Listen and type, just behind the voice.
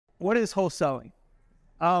what is wholesaling?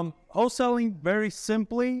 Wholesaling, very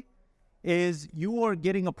simply, is you are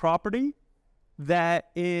getting a property that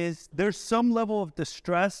is, there's some level of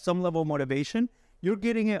distress, some level of motivation. You're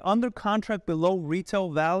getting it under contract below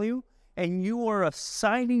retail value, and you are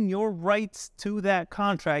assigning your rights to that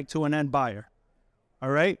contract to an end buyer.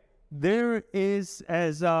 All right? There is,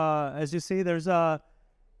 as you see, there's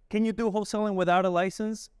can you do wholesaling without a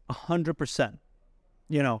license? 100%.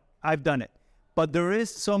 You know, I've done it. But there is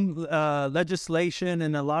some legislation,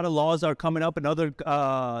 and a lot of laws are coming up, and other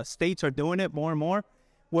states are doing it more and more,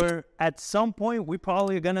 where at some point we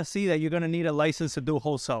probably are going to see that you're going to need a license to do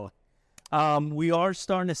wholesaling. We are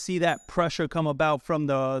starting to see that pressure come about from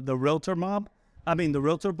the realtor the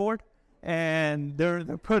realtor board, and they're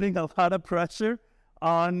putting a lot of pressure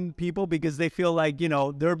on people because they feel like, you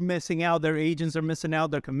know, they're missing out, their agents are missing out,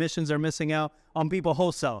 their commissions are missing out on people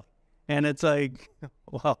wholesaling. And it's like,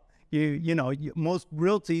 well, most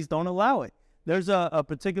realties don't allow it. There's a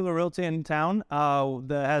particular realty in town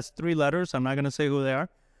that has 3 letters. I'm not going to say who they are,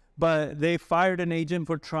 but they fired an agent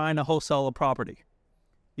for trying to wholesale a property.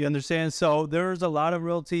 You understand? So there's a lot of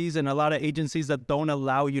realties and a lot of agencies that don't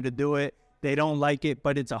allow you to do it. They don't like it,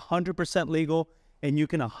 but it's 100% legal, and you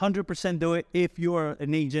can 100% do it if you're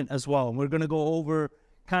an agent as well. And we're going to go over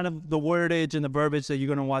kind of the wordage and the verbiage that you're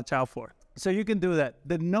going to watch out for. So you can do that.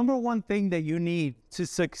 The number one thing that you need to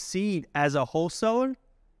succeed as a wholesaler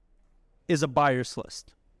is a buyer's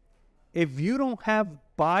list. If you don't have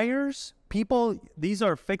buyers, these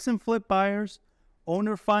are fix and flip buyers,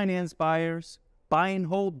 owner finance buyers, buy and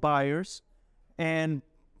hold buyers, and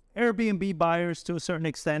Airbnb buyers to a certain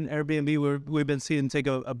extent. Airbnb, we've been seeing take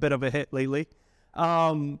a bit of a hit lately.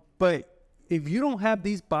 But if you don't have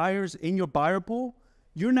these buyers in your buyer pool,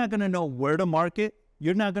 you're not going to know where to market.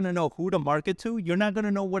 You're not going to know who to market to. You're not going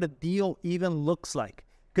to know what a deal even looks like.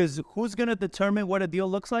 Because who's going to determine what a deal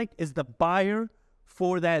looks like is the buyer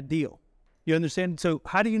for that deal. You understand? So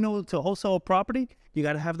how do you know to wholesale a property? You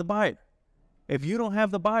got to have the buyer. If you don't have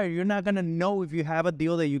the buyer, you're not going to know if you have a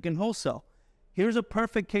deal that you can wholesale. Here's a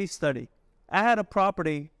perfect case study. I had a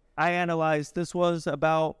property I analyzed. This was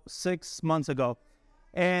about 6 months ago.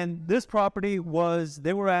 And this property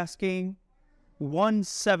they were asking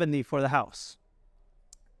 $170 for the house.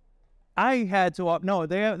 they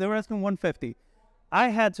were asking $150. I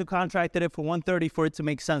had to contract it for $130 for it to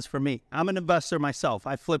make sense for me. I'm an investor myself.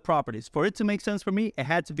 I flip properties. For it to make sense for me, it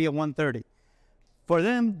had to be at $130. For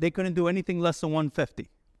them, they couldn't do anything less than $150.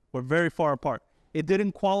 We're very far apart. It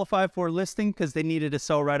didn't qualify for a listing because they needed to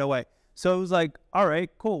sell right away. So it was like, all right,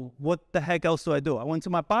 cool. What the heck else do I do? I went to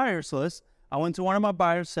my buyer's list. I went to one of my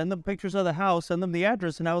buyers, send them pictures of the house, send them the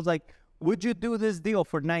address, and I was like, would you do this deal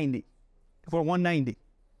for $190,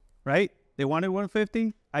 right? They wanted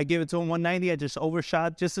 $150. I gave it to them $190. I just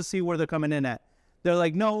overshot just to see where they're coming in at. They're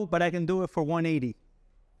like, no, but I can do it for $180.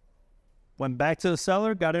 Went back to the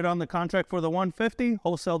seller, got it on the contract for the $150,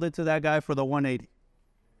 wholesaled it to that guy for the $180.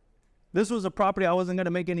 This was a property I wasn't going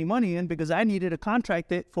to make any money in because I needed to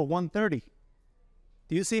contract it for $130.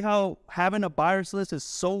 Do you see how having a buyer's list is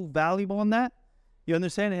so valuable in that? You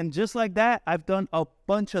understand? And just like that, I've done a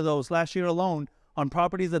bunch of those last year alone on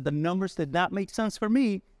properties that the numbers did not make sense for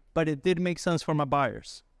me, but it did make sense for my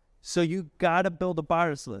buyers. So you got to build a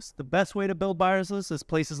buyer's list. The best way to build buyer's lists is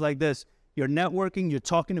places like this. You're networking. You're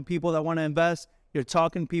talking to people that want to invest. You're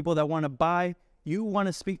talking to people that want to buy. You want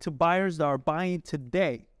to speak to buyers that are buying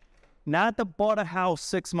today. Not that bought a house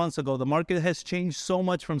 6 months ago. The market has changed so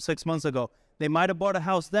much from 6 months ago. They might have bought a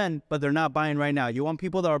house then, but they're not buying right now. You want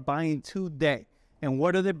people that are buying today. And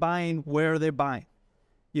what are they buying? Where are they buying?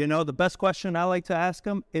 You know, the best question I like to ask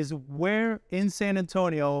them is, where in San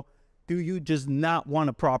Antonio do you just not want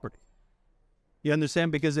a property? You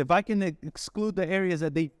understand? Because if I can exclude the areas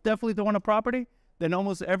that they definitely don't want a property, then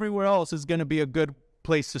almost everywhere else is going to be a good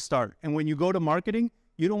place to start. And when you go to marketing,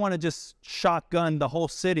 you don't want to just shotgun the whole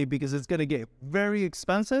city because it's going to get very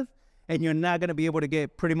expensive and you're not going to be able to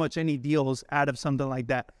get pretty much any deals out of something like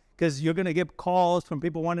that. Because you're going to get calls from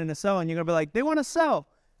people wanting to sell and you're going to be like, they want to sell.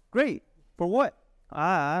 Great. For what?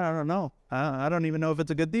 I don't know. I don't even know if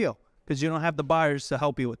it's a good deal because you don't have the buyers to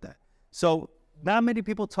help you with that. So not many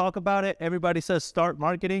people talk about it. Everybody says start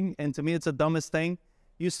marketing. And to me, it's the dumbest thing.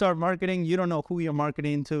 You start marketing. You don't know who you're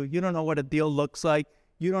marketing to. You don't know what a deal looks like.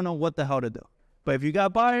 You don't know what the hell to do. But if you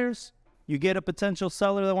got buyers, you get a potential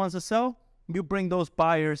seller that wants to sell, you bring those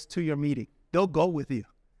buyers to your meeting. They'll go with you.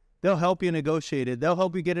 They'll help you negotiate it. They'll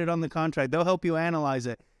help you get it on the contract. They'll help you analyze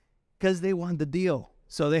it because they want the deal.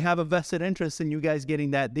 So they have a vested interest in you guys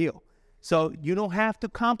getting that deal. So you don't have to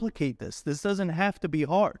complicate this. This doesn't have to be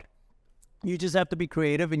hard. You just have to be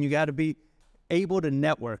creative and you got to be able to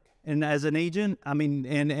network. And as an agent, and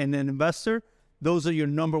an investor, those are your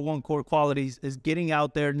number one core qualities, is getting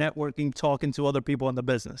out there, networking, talking to other people in the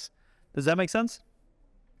business. Does that make sense?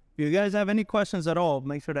 If you guys have any questions at all,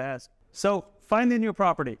 make sure to ask. So finding your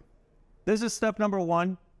property. This is step number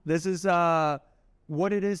one. This is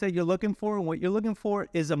what it is that you're looking for. And what you're looking for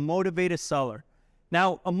is a motivated seller.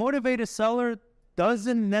 Now, a motivated seller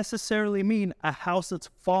doesn't necessarily mean a house that's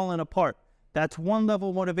fallen apart. That's one level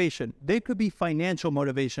of motivation. They could be financial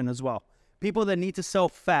motivation as well. People that need to sell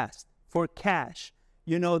fast for cash.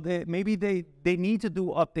 Maybe they need to do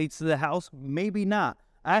updates to the house, maybe not.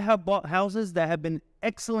 I have bought houses that have been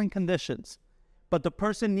excellent conditions, but the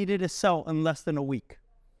person needed to sell in less than a week.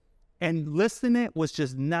 And listing it was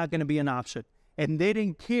just not going to be an option. And they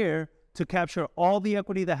didn't care to capture all the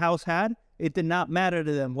equity the house had. It did not matter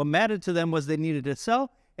to them. What mattered to them was they needed to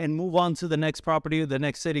sell and move on to the next property or the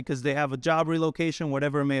next city because they have a job relocation,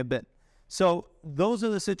 whatever it may have been. So those are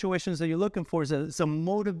the situations that you're looking for. It's a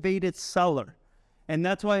motivated seller. And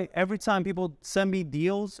that's why every time people send me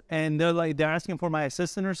deals and they're asking for my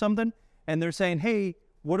assistant or something, and they're saying, hey,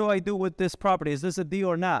 what do I do with this property? Is this a deal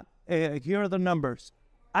or not? Here are the numbers.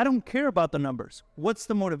 I don't care about the numbers. What's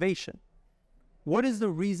the motivation? What is the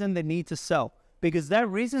reason they need to sell? Because that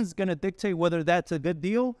reason is going to dictate whether that's a good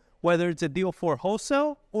deal, whether it's a deal for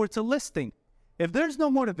wholesale or it's a listing. If there's no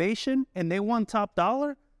motivation and they want top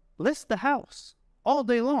dollar, list the house all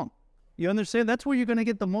day long. You understand? That's where you're going to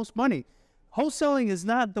get the most money. Wholesaling is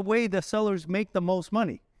not the way the sellers make the most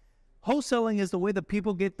money. Wholesaling is the way that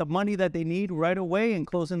people get the money that they need right away and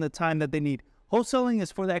close in the time that they need. Wholesaling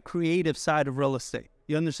is for that creative side of real estate.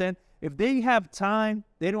 You understand? If they have time,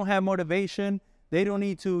 they don't have motivation, they don't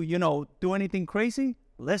need to, do anything crazy,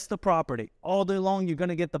 list the property. All day long, you're going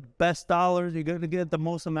to get the best dollars. You're going to get the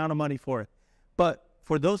most amount of money for it. But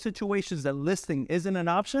for those situations that listing isn't an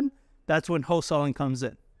option, that's when wholesaling comes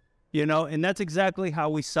in, and that's exactly how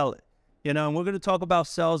we sell it. And we're going to talk about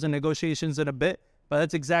sales and negotiations in a bit, but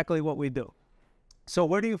that's exactly what we do. So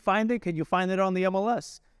where do you find it? Can you find it on the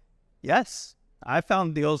MLS? Yes, I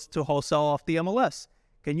found deals to wholesale off the MLS.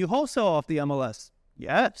 Can you wholesale off the MLS?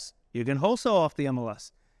 Yes, you can wholesale off the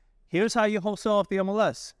MLS. Here's how you wholesale off the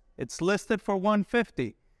MLS. It's listed for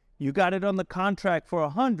 $150. You got it on the contract for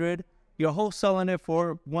 $100. You're wholesaling it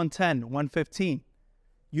for $110, $115.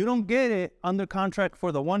 You don't get it under contract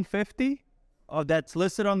for the $150 that's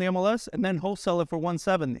listed on the MLS and then wholesale it for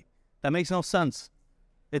 $170. That makes no sense.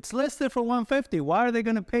 It's listed for $150. Why are they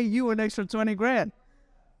going to pay you an extra 20 grand?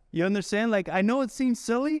 You understand? I know it seems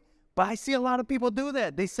silly, but I see a lot of people do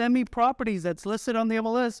that. They send me properties that's listed on the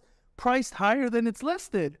MLS priced higher than it's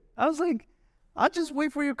listed. I was like, I'll just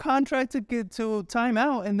wait for your contract to get to time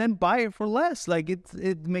out and then buy it for less.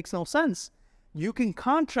 It makes no sense. You can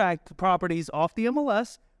contract properties off the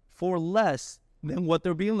MLS for less than what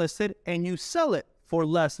they're being listed, and you sell it for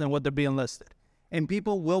less than what they're being listed. And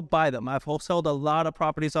people will buy them. I've wholesaled a lot of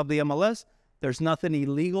properties off the MLS. There's nothing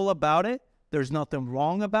illegal about it. There's nothing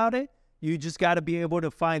wrong about it. You just got to be able to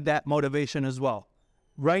find that motivation as well.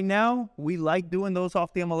 Right now, we like doing those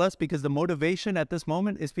off the MLS because the motivation at this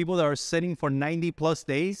moment is people that are sitting for 90 plus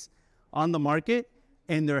days on the market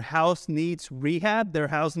and their house needs rehab, their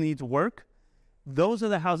house needs work. Those are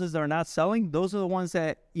the houses that are not selling. Those are the ones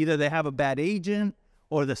that either they have a bad agent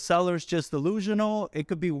or the seller's just delusional. It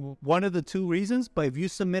could be one of the two reasons, but if you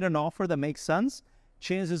submit an offer that makes sense,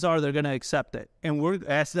 chances are they're going to accept it. And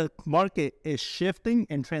as the market is shifting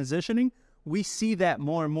and transitioning, we see that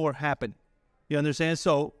more and more happen. You understand?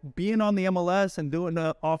 So being on the MLS and doing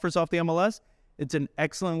the offers off the MLS, it's an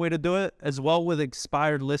excellent way to do it, as well with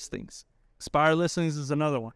expired listings. Expired listings is another one.